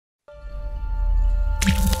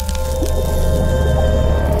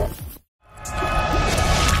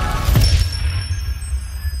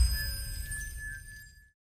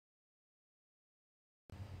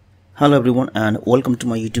Hello everyone and welcome to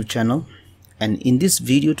my YouTube channel. And in this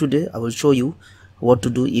video today I will show you what to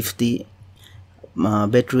do if the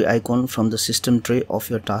battery icon from the system tray of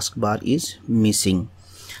your taskbar is missing.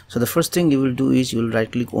 So the first thing you will do is you will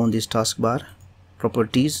right click on this taskbar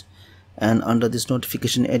properties, and under this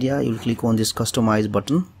notification area you will click on this customize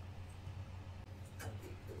button.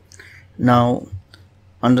 Now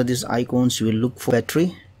under these icons you will look for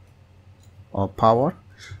battery or power,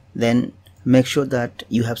 then make sure that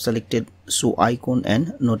you have selected show icon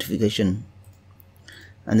and notification,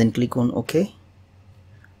 and then click on OK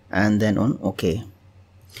and then on OK.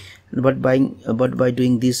 But by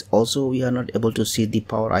doing this also we are not able to see the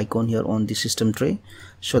power icon here on the system tray.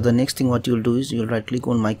 So the next thing what you will do is you will right click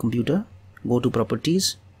on my computer, go to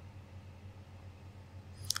properties,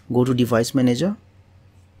 go to device manager.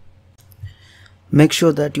 Make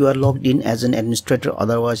sure that you are logged in as an administrator,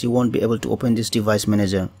 otherwise you won't be able to open this device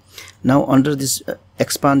manager. Now under this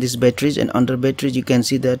expand this batteries, and under batteries you can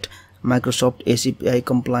see that Microsoft ACPI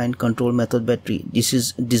compliant control method battery, this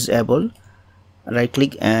is disabled. Right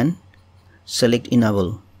click and select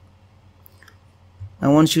enable.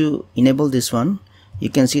 Now once you enable this one, you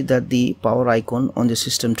can see that the power icon on the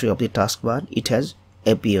system tray of the taskbar, it has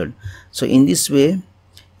appeared. So in this way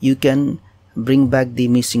you can bring back the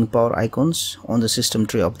missing power icons on the system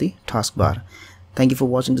tray of the taskbar. Thank you for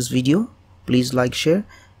watching this video. Please like, share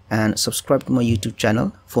and subscribe to my YouTube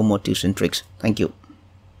channel for more tips and tricks. Thank you.